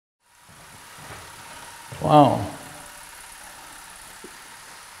Wow.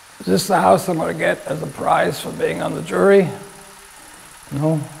 Is this the house I'm going to get as a prize for being on the jury?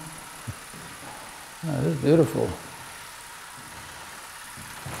 No? Oh, this is beautiful.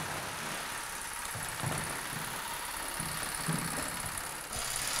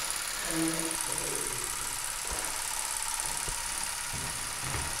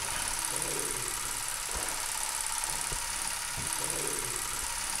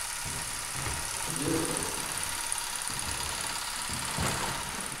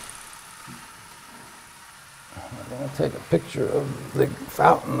 I'm going to take a picture of the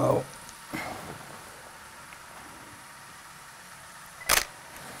fountain, though.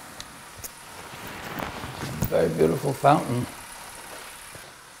 Very beautiful fountain.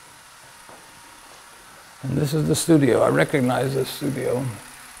 And this is the studio. I recognize this studio.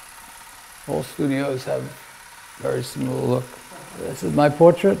 All studios have very similar look. This is my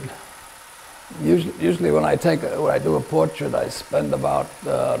portrait. Usually when I do a portrait, I spend about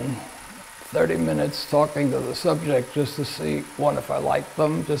 30 minutes talking to the subject just to see, one, if I like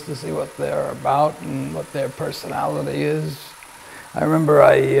them, just to see what they're about and what their personality is. I remember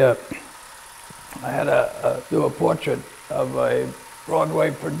I had to do a portrait of a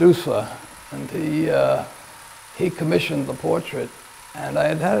Broadway producer, and he commissioned the portrait. And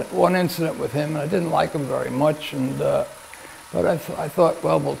I had one incident with him, and I didn't like him very much, but I thought,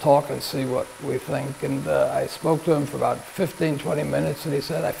 well, we'll talk and see what we think. And I spoke to him for about 15, 20 minutes, and he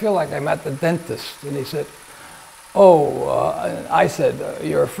said, I feel like I'm at the dentist. And he said, and I said,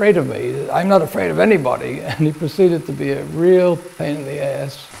 you're afraid of me. I'm not afraid of anybody. And he proceeded to be a real pain in the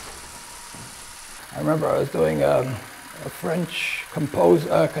ass. I remember I was doing a French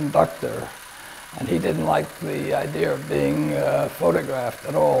conductor, and he didn't like the idea of being photographed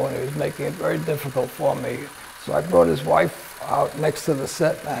at all, and he was making it very difficult for me. So I brought his wife out next to the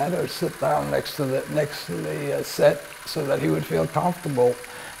set, and I had her sit down next to the set so that he would feel comfortable.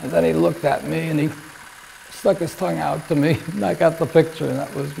 And then he looked at me and he stuck his tongue out to me, and I got the picture, and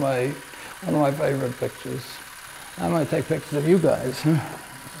that was one of my favorite pictures. I'm going to take pictures of you guys.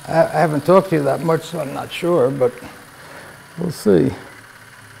 I haven't talked to you that much, so I'm not sure, but we'll see.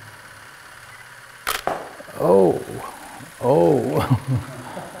 Oh.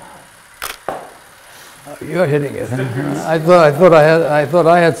 You're hitting it. I thought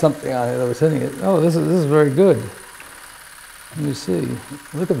I had something on it that was hitting it. Oh, this is very good. Let me see.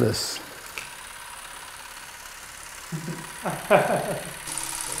 Look at this.